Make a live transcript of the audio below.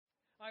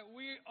right,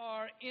 we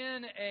are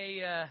in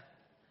a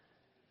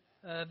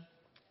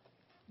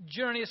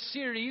journey, a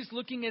series,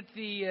 looking at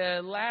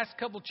the last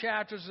couple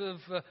chapters of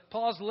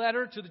Paul's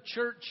letter to the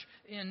church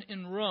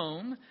in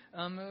Rome,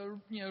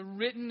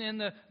 written in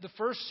the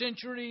first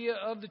century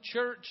of the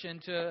church,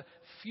 and to a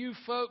few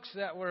folks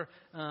that were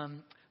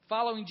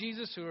following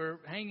Jesus who were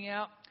hanging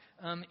out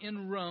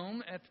in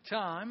Rome at the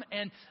time.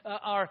 And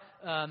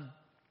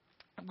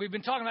we've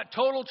been talking about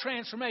total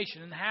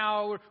transformation and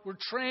how we're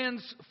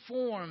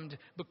transformed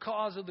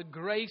because of the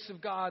grace of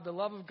God, the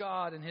love of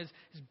God, and His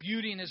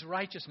beauty and His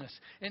righteousness.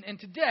 And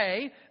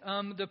today,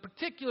 the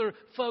particular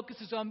focus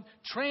is on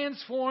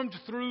transformed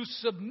through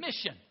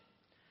submission.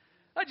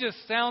 That just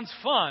sounds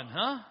fun,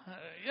 huh?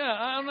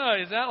 I don't know.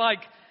 Is that like,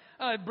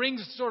 it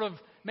brings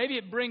maybe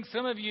it brings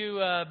some of you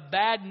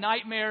bad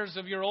nightmares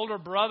of your older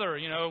brother,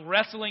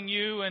 wrestling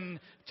you and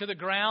to the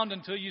ground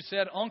until you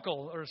said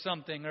uncle or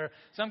something, or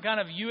some kind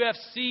of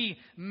UFC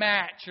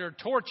match or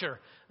torture.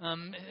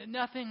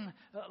 Nothing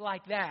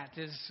like that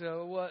is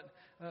what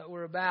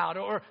we're about.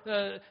 Or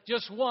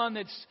just one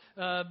that's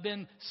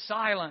been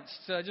silenced,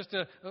 just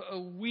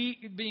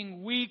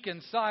being weak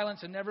and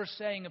silenced and never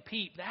saying a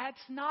peep. That's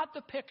not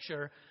the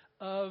picture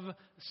of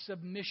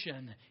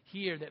submission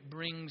here that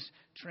brings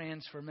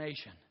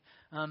transformation.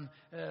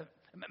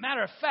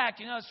 Matter of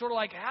fact, it's sort of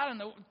like,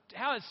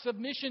 how is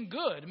submission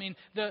good? I mean,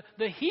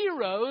 the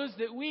heroes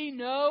that we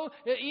know,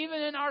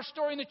 even in our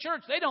story in the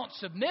church, they don't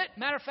submit.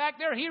 Matter of fact,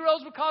 they're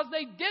heroes because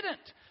they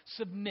didn't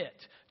submit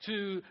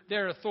to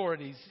their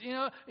authorities.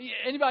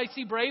 Anybody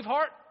see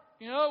Braveheart?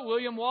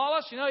 William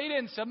Wallace, he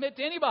didn't submit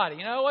to anybody.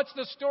 What's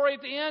the story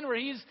at the end where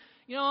he's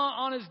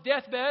on his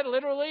deathbed,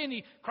 literally, and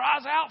he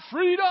cries out,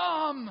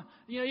 freedom!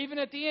 Even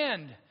at the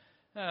end.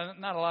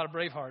 Not a lot of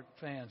Braveheart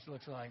fans,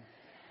 looks like.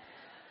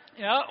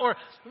 Or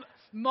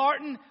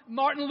Martin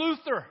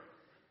Luther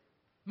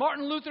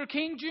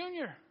King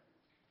Jr.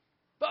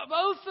 But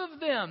both of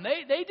them,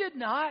 they did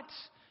not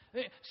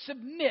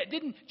submit,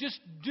 didn't just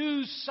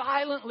do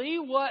silently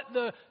what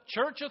the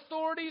church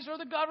authorities or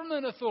the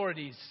government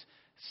authorities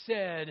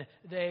said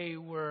they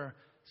were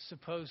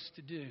supposed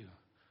to do.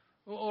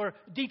 Or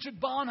Dietrich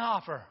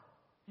Bonhoeffer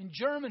in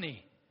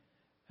Germany,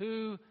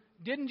 who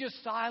didn't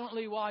just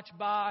silently watch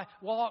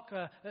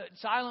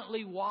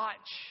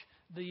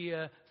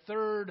the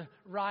Third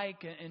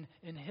Reich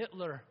and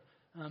Hitler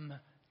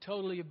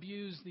totally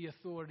abused the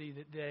authority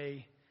that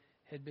they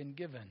had been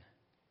given.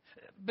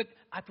 But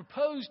I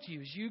propose to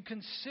you, as you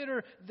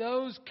consider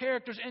those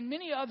characters and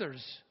many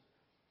others,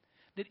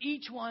 that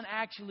each one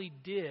actually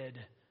did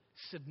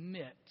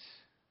submit.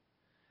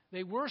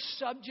 They were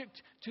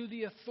subject to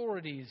the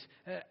authorities,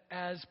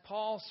 as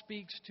Paul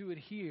speaks to it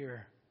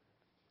here.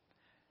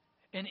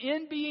 And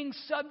in being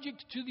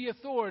subject to the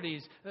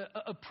authorities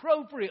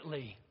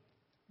appropriately,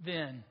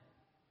 then,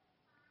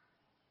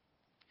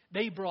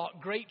 they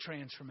brought great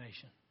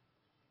transformation.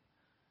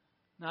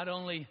 Not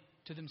only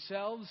to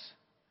themselves,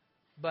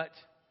 but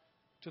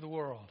to the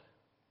world.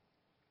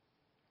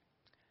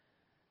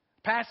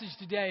 The passage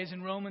today is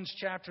in Romans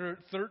chapter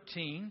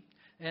 13,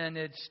 and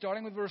it's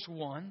starting with verse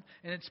 1.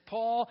 And it's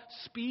Paul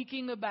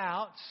speaking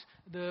about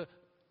the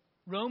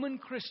Roman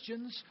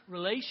Christians'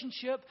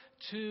 relationship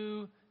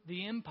to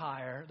the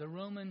empire, the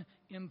Roman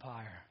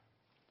Empire,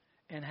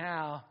 and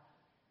how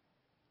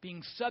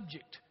being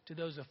subject to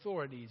those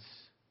authorities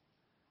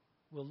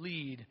will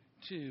lead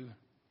to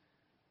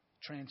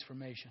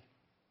transformation.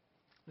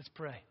 Let's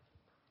pray.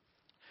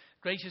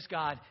 Gracious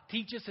God,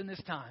 teach us in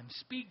this time.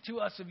 Speak to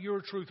us of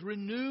your truth.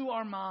 Renew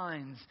our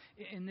minds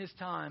in this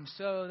time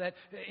so that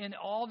in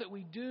all that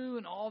we do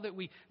and all that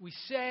we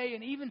say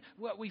and even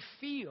what we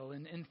feel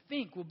and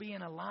think will be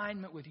in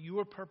alignment with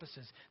your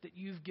purposes that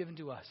you've given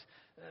to us.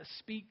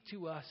 Speak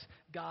to us,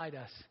 guide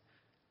us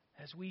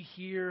as we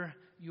hear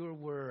your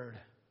word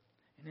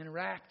and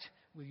interact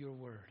with your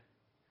word.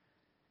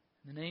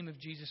 In the name of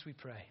Jesus we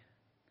pray.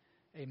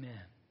 Amen.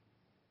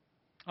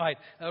 All right,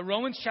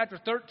 Romans chapter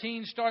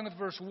 13, starting with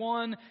verse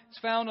 1. It's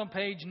found on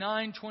page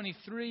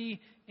 923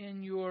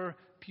 in your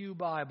Pew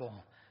Bible,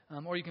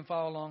 or you can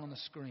follow along on the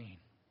screen.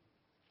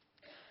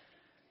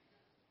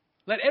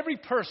 Let every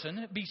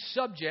person be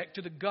subject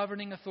to the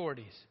governing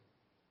authorities,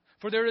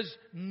 for there is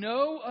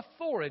no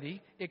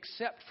authority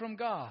except from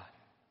God,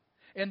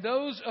 and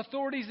those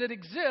authorities that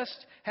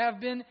exist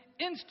have been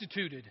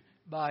instituted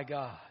by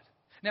God.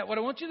 Now, what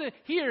I want you to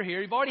hear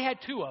here, you've already had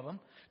two of them.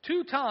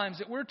 2 times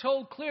that we're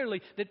told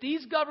clearly that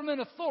these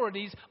government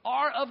authorities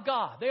are of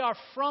God. They are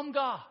from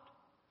God.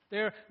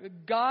 They're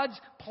God's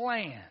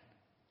plan.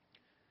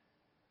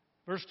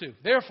 Verse 2.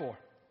 Therefore,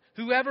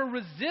 whoever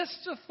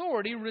resists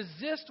authority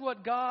resists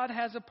what God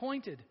has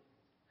appointed.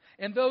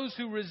 And those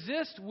who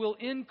resist will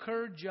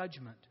incur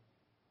judgment.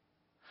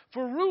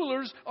 For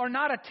rulers are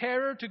not a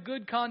terror to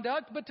good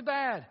conduct, but to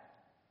bad.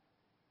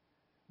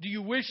 Do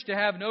you wish to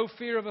have no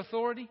fear of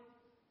authority?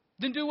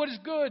 Then do what is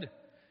good,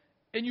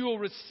 and you will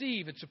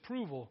receive its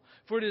approval,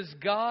 for it is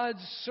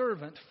God's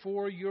servant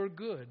for your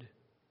good.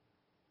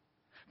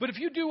 But if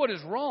you do what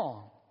is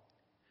wrong,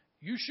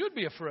 you should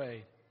be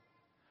afraid,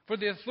 For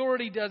the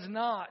authority does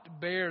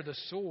not bear the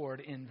sword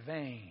in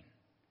vain.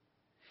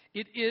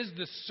 It is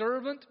the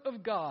servant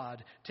of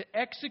God to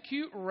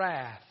execute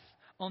wrath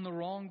on the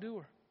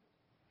wrongdoer.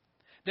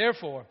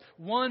 Therefore,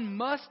 one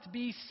must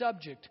be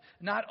subject,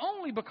 not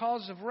only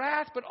because of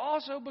wrath, but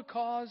also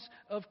because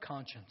of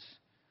conscience.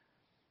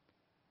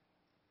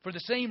 For the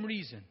same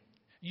reason,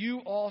 you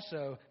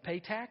also pay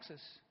taxes.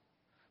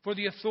 For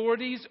the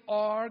authorities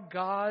are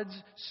God's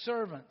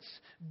servants,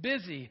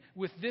 busy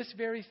with this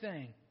very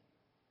thing.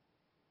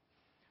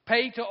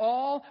 Pay to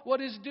all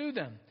what is due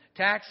them.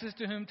 Taxes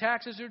to whom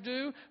taxes are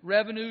due,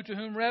 revenue to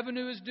whom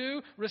revenue is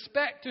due,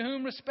 respect to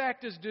whom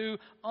respect is due,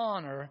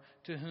 honor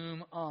to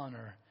whom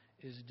honor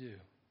is due.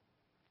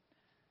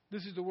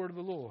 This is the word of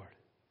the Lord.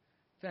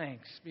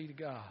 Thanks be to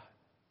God.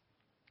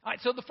 All right,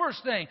 so the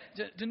first thing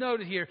to note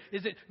here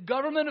is that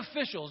government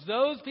officials,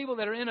 those people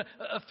that are in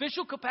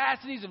official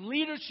capacities of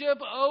leadership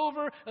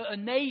over a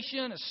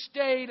nation, a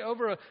state,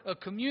 over a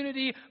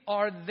community,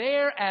 are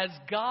there as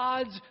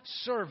God's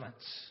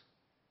servants.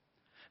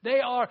 They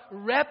are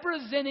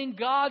representing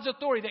God's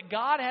authority that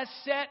God has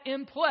set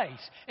in place.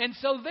 And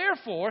so,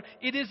 therefore,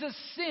 it is a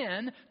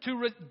sin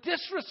to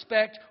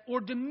disrespect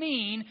or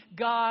demean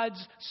God's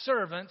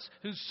servants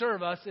who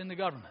serve us in the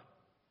government.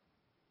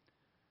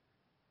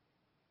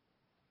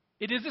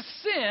 It is a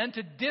sin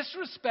to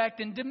disrespect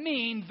and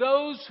demean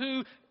those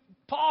who,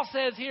 Paul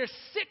says here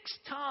 6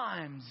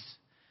 times,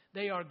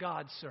 they are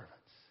God's servants.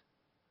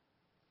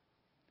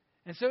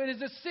 And so it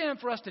is a sin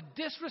for us to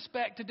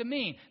disrespect, to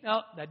demean.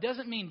 Now, that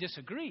doesn't mean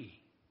disagree.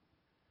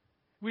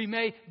 We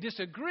may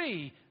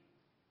disagree,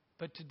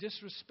 but to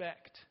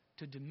disrespect,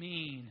 to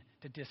demean,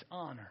 to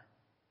dishonor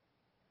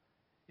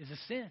is a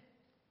sin.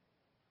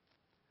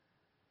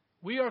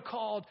 We are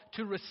called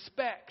to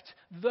respect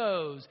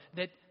those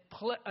that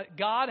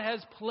God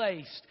has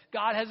placed,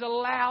 God has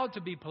allowed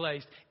to be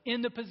placed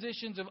in the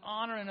positions of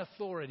honor and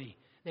authority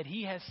that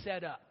He has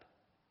set up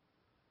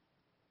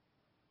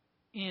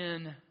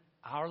in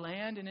our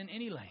land and in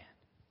any land.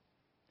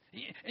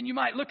 And you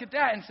might look at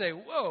that and say,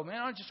 whoa, man,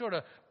 aren't you sort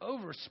of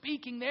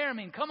over-speaking there? I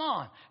mean, come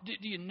on. Do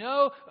you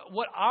know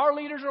what our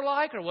leaders are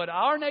like or what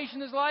our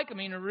nation is like? I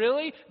mean,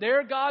 really?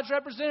 They're God's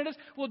representatives?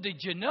 Well, did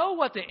you know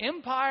what the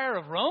empire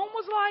of Rome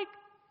was like?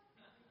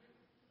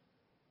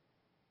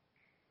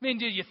 I mean,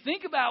 did you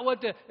think about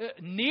what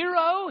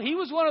Nero, he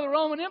was one of the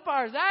Roman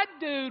empires. That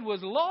dude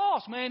was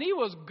lost, man. He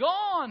was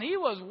gone. He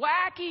was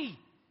wacky.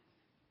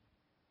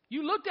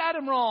 You looked at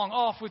him wrong,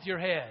 off with your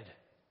head.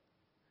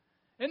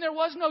 And there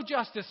was no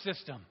justice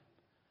system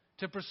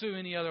to pursue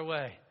any other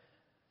way.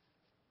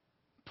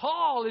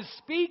 Paul is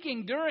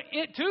speaking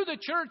to the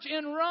church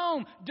in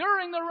Rome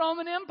during the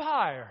Roman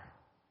Empire.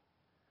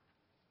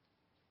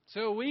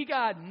 So we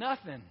got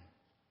nothing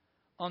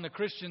on the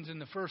Christians in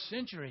the first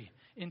century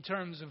in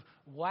terms of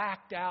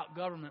whacked out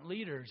government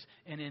leaders.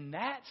 And in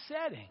that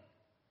setting,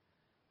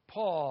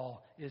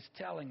 Paul is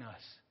telling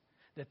us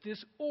that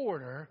this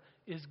order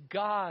is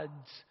God's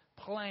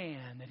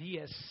plan that He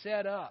has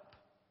set up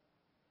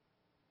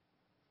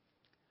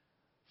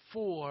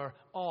for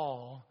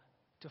all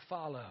to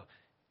follow.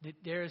 That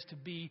there is to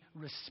be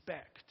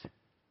respect.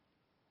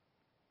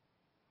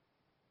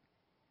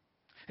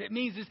 It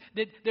means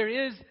that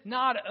there is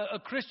not a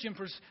Christian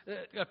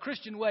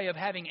way of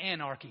having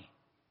anarchy.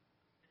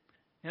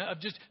 You know, of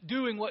just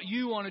doing what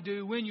you want to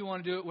do, when you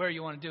want to do it, where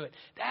you want to do it.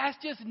 That's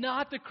just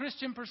not the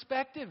Christian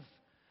perspective.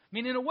 I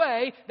mean, in a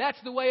way, that's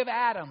the way of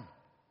Adam.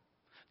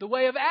 The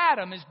way of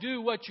Adam is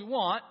do what you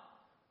want,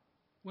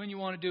 when you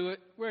want to do it,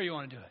 where you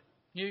want to do it.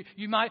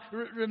 You might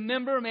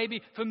remember,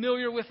 maybe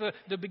familiar with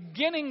the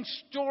beginning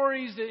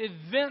stories, the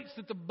events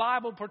that the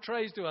Bible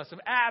portrays to us of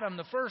Adam,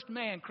 the first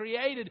man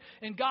created.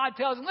 And God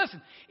tells him,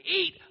 listen,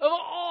 eat of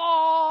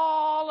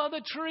all of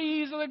the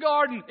trees of the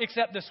garden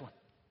except this one.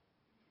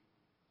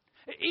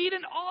 Eat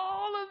in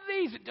all of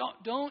these.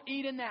 Don't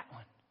eat in that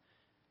one.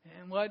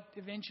 And what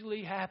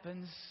eventually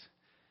happens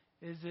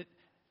is that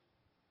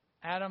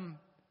Adam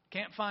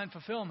can't find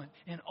fulfillment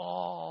in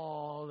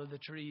all of the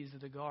trees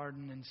of the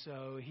garden. And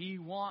so he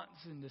wants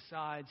and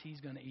decides he's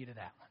going to eat of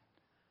that one.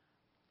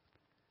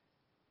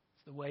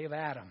 It's the way of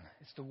Adam.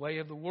 It's the way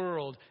of the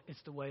world.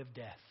 It's the way of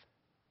death.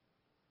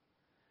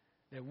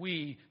 That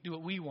we do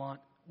what we want,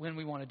 when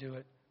we want to do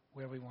it,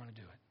 where we want to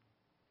do it.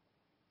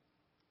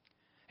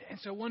 And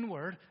so one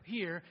word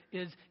here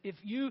is, if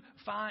you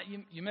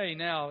find, you may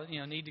now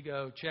need to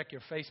go check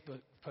your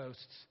Facebook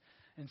posts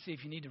and see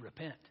if you need to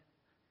repent.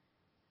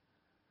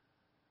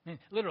 I mean,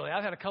 literally,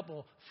 I've had a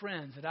couple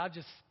friends that I've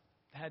just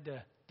had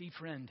to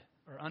defriend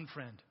or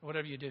unfriend, or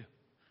whatever you do.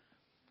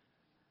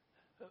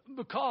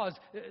 Because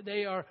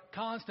they are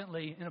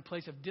constantly in a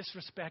place of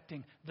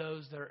disrespecting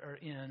those that are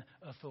in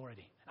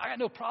authority. I got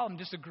no problem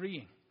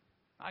disagreeing.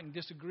 I can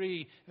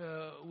disagree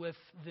with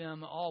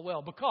them all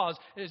well. Because,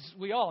 as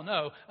we all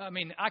know, I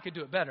mean, I could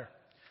do it better.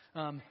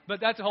 But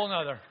that's a whole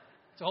other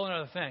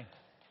thing.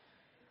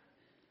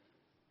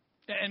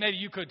 And maybe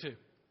you could too.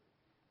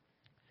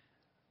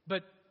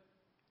 But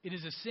it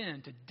is a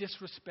sin to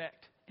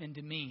disrespect and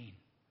demean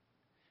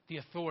the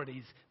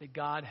authorities that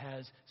God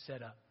has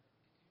set up.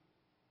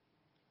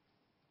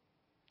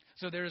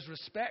 So there is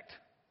respect.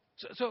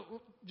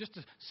 So just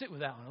to sit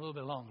with that one a little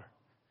bit longer.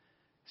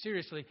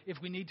 Seriously, if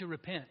we need to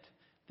repent,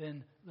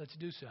 then let's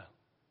do so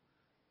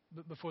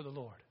before the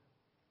Lord.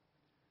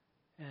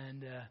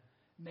 And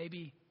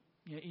maybe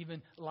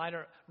even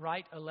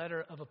write a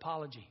letter of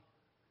apology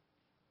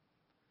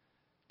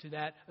to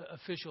that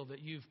official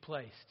that you've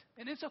placed.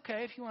 And it's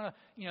okay if you want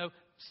to,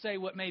 say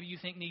what maybe you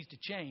think needs to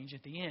change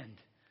at the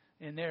end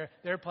in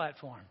their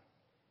platform.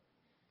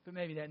 But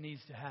maybe that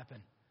needs to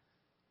happen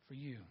for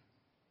you.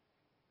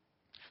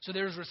 So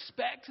there's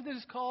respect that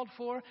is called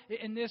for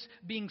in this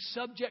being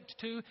subject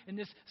to, in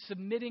this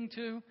submitting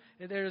to.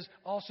 There's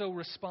also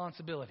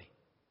responsibility.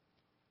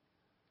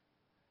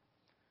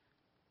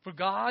 For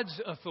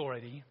God's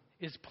authority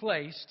is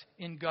placed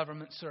in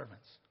government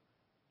servants.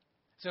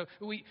 So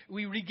we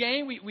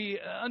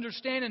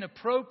understand an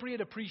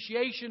appropriate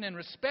appreciation and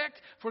respect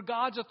for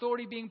God's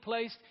authority being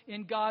placed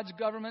in God's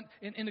government,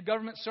 in the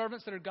government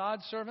servants that are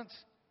God's servants.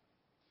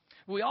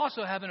 We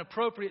also have an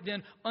appropriate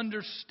then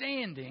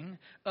understanding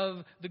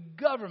of the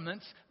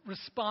government's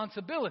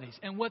responsibilities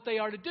and what they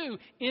are to do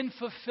in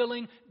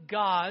fulfilling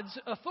God's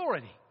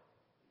authority.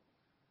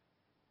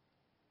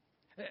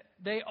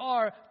 They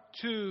are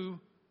to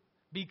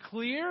be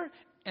clear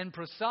and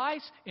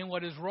precise in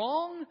what is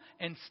wrong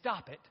and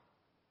stop it.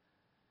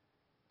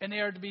 And they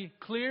are to be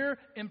clear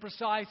and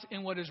precise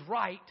in what is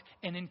right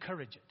and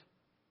encourage it.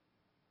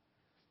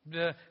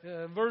 The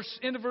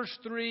end of verse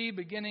 3,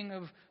 beginning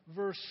of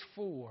verse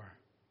 4.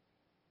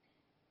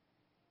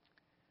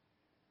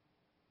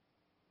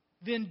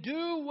 Then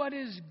do what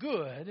is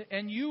good,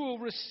 and you will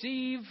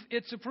receive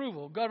its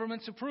approval,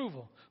 government's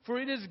approval. For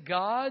it is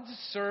God's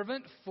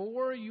servant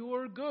for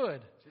your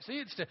good. See,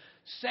 it's to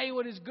say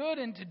what is good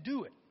and to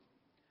do it.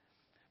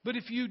 But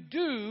if you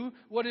do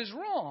what is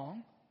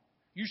wrong,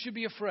 you should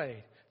be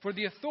afraid. For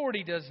the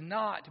authority does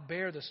not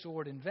bear the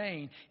sword in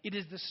vain. It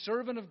is the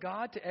servant of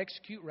God to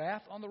execute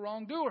wrath on the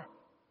wrongdoer.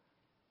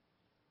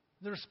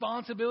 The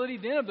responsibility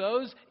then of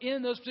those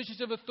in those positions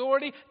of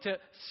authority to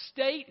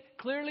state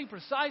clearly,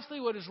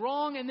 precisely what is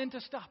wrong and then to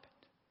stop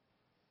it.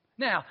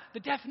 Now, the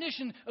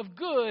definition of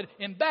good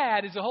and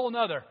bad is a whole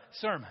other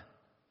sermon.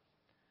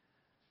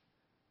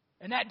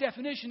 And that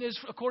definition is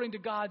according to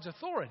God's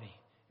authority.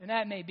 And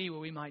that may be where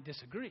we might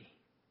disagree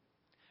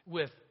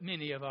with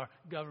many of our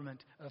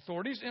government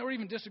authorities, or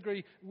even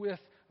disagree with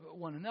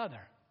one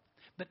another.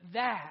 But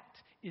that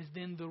is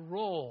then the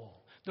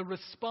role, the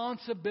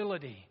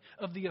responsibility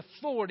of the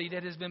authority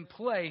that has been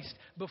placed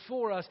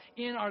before us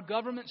in our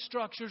government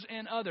structures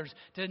and others.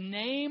 To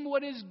name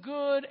what is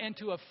good and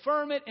to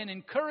affirm it and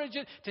encourage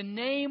it. To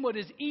name what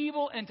is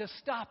evil and to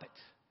stop it.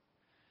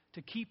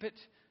 To keep it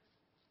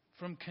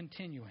from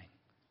continuing.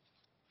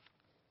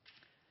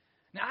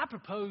 Now, I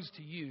propose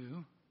to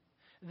you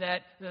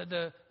that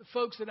the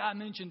folks that I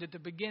mentioned at the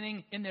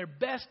beginning, in their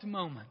best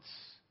moments,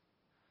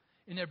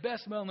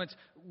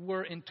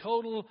 were in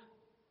total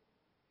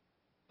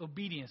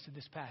obedience to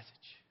this passage.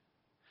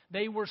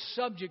 They were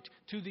subject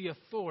to the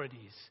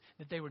authorities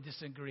that they were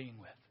disagreeing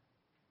with.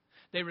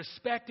 They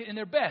respected, in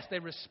their best, they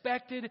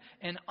respected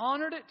and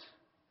honored it.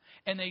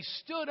 And they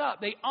stood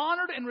up. They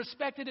honored and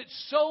respected it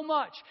so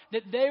much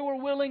that they were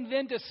willing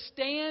then to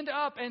stand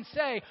up and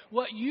say,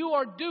 what you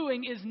are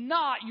doing is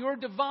not your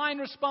divine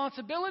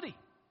responsibility.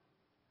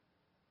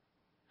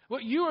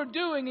 What you are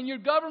doing in your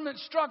government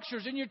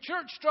structures, in your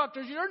church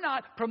structures, you're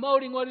not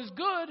promoting what is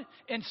good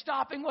and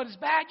stopping what is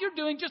bad. You're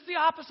doing just the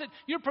opposite.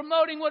 You're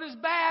promoting what is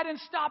bad and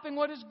stopping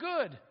what is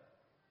good.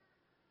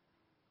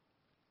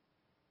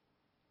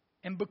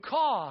 And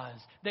because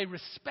they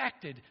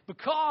respected,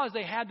 because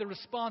they had the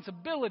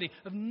responsibility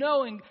of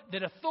knowing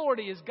that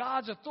authority is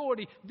God's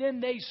authority,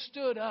 then they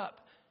stood up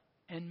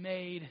and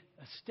made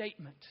a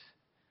statement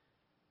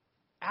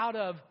out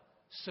of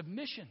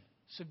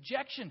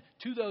subjection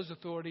to those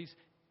authorities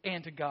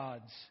and to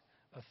God's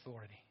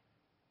authority.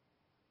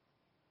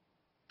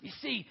 You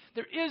see,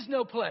 there is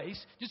no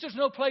place, just there's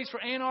no place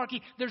for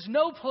anarchy. There's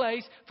no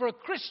place for a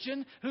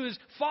Christian who is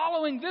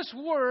following this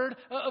word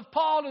of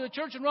Paul to the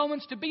church in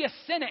Romans to be a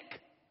cynic,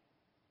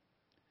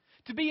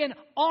 to be an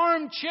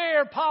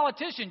armchair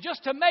politician,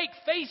 just to make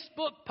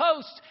Facebook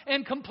posts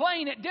and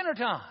complain at dinner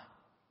time.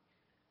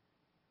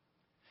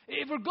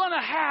 If we're going to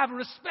have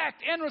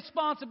respect and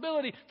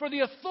responsibility for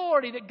the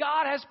authority that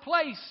God has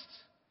placed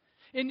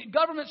in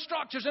government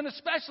structures, and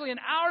especially in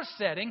our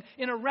setting,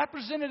 in a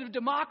representative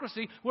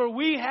democracy where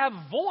we have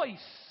voice,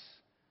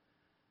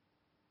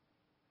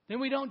 then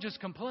we don't just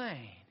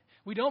complain.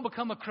 We don't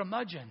become a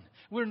curmudgeon.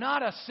 We're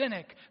not a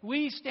cynic.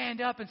 We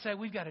stand up and say,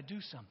 we've got to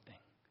do something.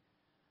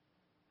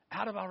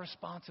 Out of our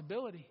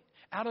responsibility,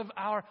 out of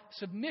our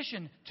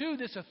submission to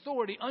this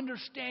authority,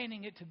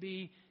 understanding it to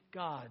be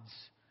God's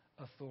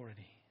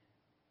authority.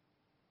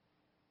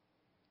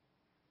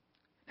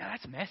 Now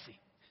that's messy.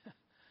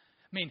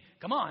 I mean,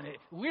 come on,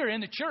 we're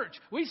in the church.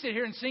 We sit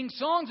here and sing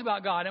songs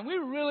about God, and we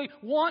really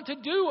want to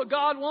do what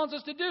God wants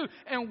us to do.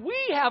 And we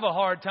have a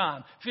hard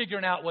time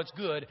figuring out what's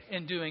good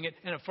and doing it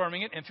and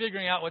affirming it and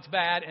figuring out what's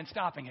bad and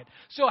stopping it.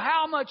 So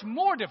how much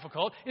more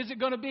difficult is it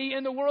going to be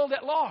in the world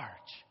at large?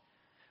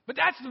 But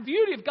that's the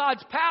beauty of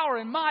God's power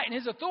and might and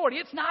His authority.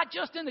 It's not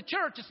just in the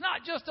church. It's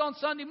not just on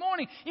Sunday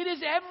morning. It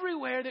is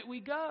everywhere that we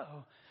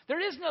go. There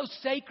is no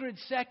sacred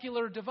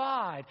secular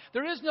divide.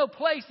 There is no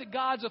place that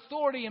God's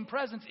authority and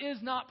presence is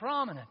not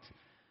prominent.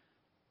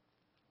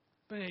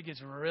 But it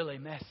gets really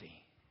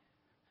messy.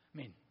 I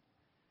mean,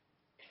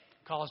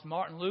 it caused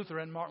Martin Luther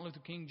and Martin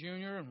Luther King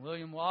Jr. and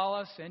William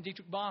Wallace and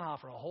Dietrich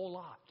Bonhoeffer a whole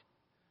lot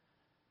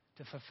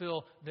to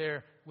fulfill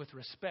with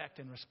respect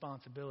and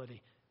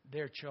responsibility,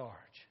 their charge.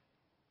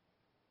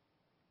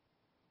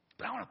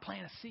 But I want to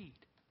plant a seed.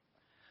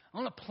 I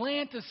want to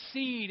plant a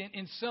seed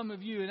in some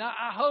of you. And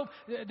I hope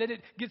that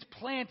it gets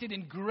planted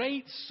in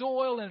great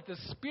soil and that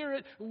the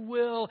Spirit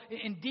will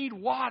indeed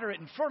water it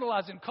and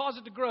fertilize it and cause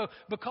it to grow.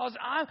 Because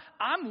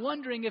I'm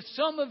wondering if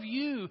some of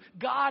you,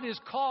 God is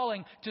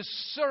calling to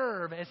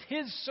serve as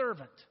His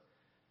servant.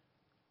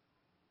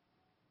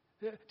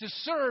 To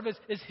serve as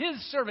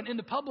His servant in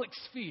the public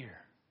sphere.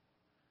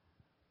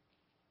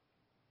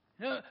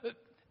 You know,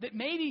 that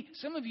maybe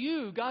some of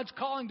you, God's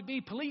calling to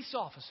be police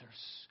officers.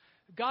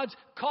 God's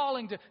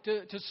calling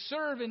to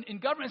serve in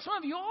government. Some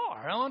of you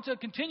are. I want to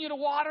continue to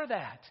water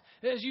that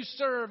as you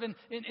serve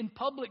in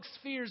public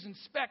spheres,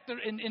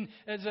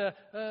 as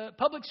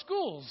public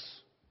schools,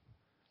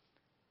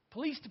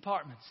 police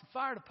departments, and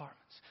fire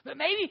departments. But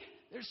maybe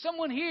there's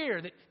someone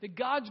here that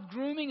God's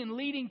grooming and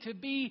leading to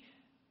be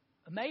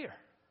a mayor,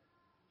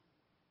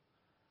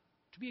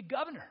 to be a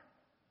governor.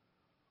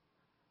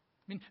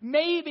 I mean,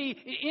 maybe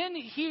in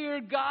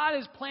here, God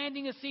is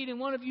planting a seed in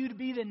one of you to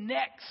be the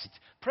next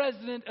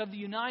president of the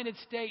United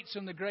States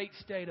from the great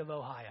state of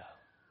Ohio.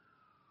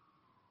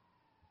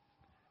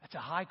 That's a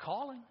high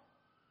calling.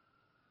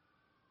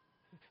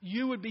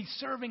 You would be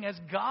serving as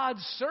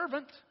God's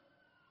servant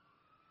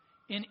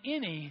in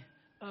any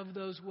of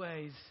those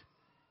ways,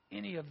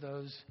 any of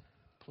those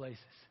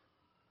places.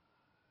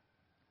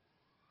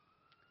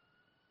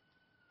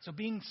 So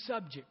being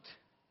subject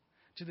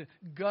to the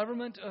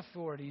government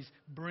authorities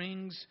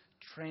brings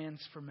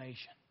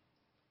transformation.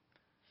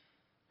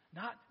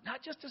 Not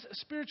just a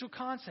spiritual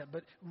concept,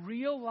 but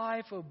real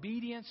life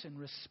obedience and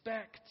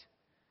respect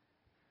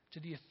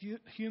to the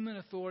human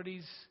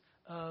authorities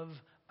of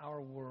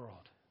our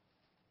world.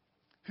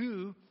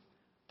 Who,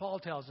 Paul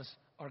tells us,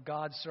 are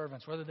God's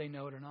servants, whether they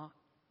know it or not.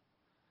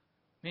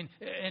 I mean,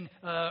 in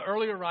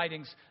earlier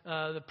writings,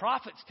 the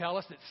prophets tell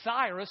us that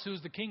Cyrus, who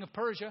was the king of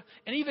Persia,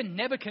 and even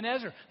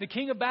Nebuchadnezzar, the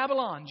king of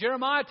Babylon,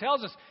 Jeremiah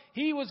tells us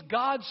he was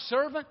God's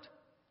servant.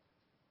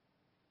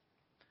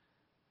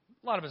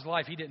 A lot of his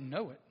life he didn't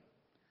know it,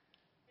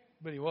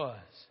 but he was.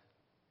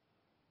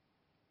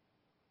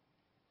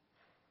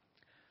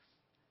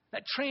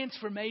 That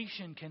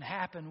transformation can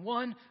happen,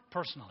 one,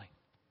 personally.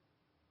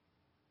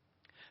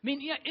 I mean,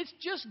 yeah, it's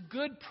just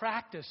good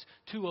practice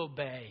to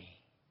obey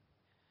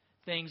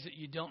things that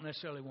you don't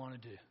necessarily want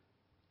to do.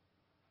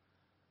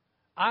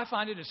 I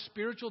find it a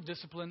spiritual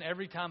discipline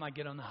every time I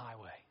get on the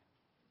highway.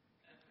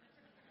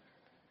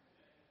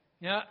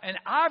 And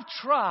I've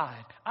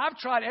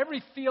tried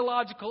every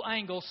theological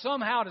angle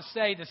somehow to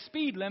say the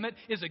speed limit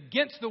is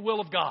against the will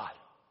of God.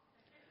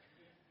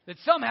 That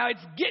somehow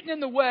it's getting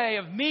in the way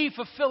of me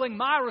fulfilling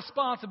my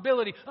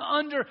responsibility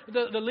under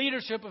the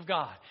leadership of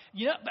God.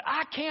 But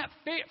I can't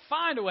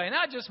find a way. And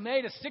I just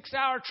made a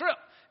 6-hour trip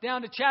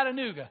down to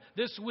Chattanooga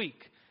this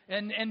week.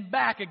 And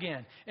back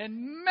again.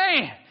 And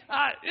man,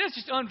 it's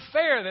just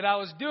unfair that I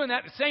was doing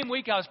that the same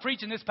week I was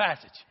preaching this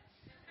passage.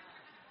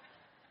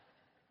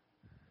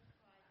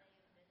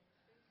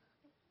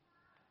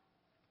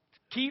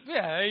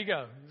 There you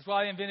go. That's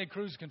why they invented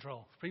cruise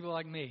control. For people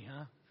like me,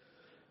 huh?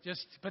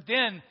 But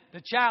then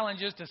the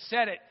challenge is to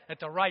set it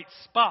at the right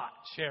spot,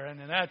 Sharon,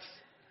 but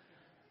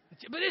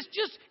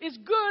it's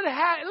good,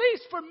 at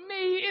least for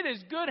me, it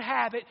is good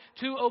habit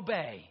to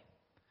obey.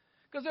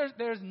 Because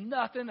there's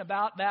nothing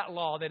about that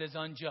law that is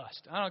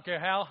unjust. I don't care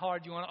how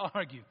hard you want to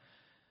argue.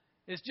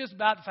 It's just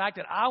about the fact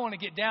that I want to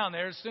get down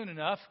there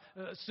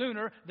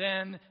sooner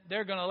than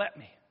they're going to let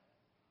me.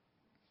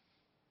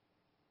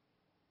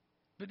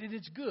 But it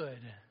is good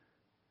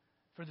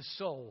for the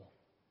soul.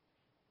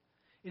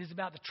 It is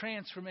about the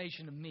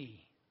transformation of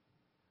me.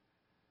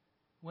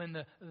 When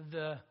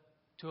to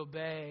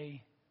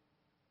obey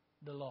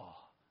the law.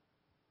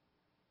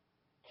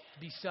 To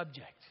be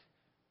subject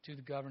to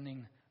the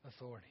governing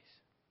authorities.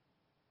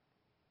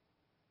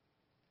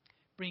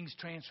 Brings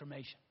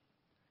transformation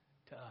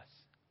to us.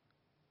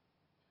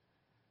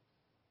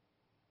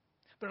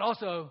 But it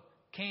also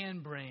can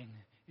bring,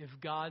 if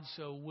God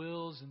so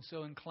wills and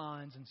so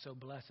inclines and so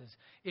blesses,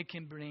 it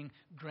can bring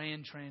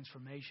grand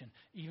transformation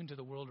even to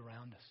the world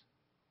around us.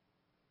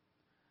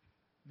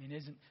 I mean,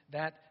 isn't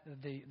that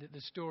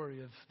the story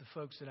of the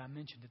folks that I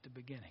mentioned at the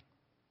beginning?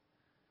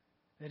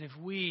 That if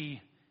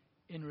we,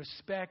 in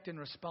respect and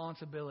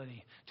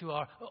responsibility to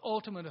our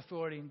ultimate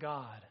authority in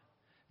God,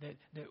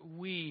 that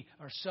we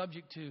are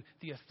subject to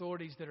the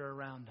authorities that are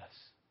around us.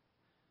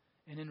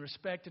 And in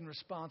respect and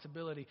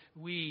responsibility,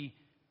 we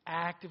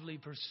actively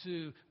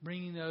pursue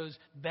bringing those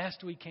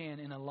best we can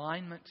in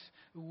alignment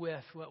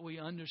with what we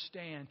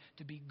understand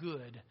to be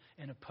good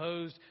and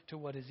opposed to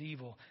what is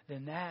evil,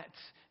 then that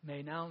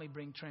may not only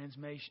bring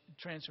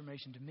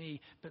transformation to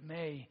me, but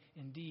may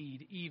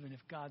indeed, even if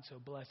God so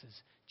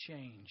blesses,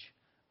 change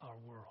our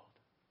world.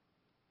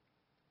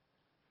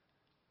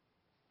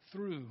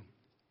 Through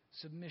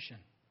submission,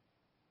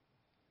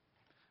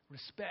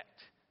 respect,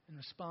 and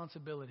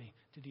responsibility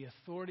to the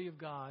authority of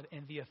God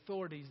and the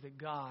authorities that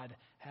God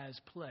has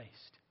placed,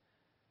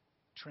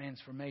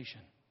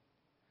 transformation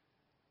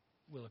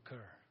will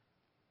occur.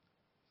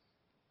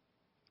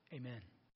 Amen.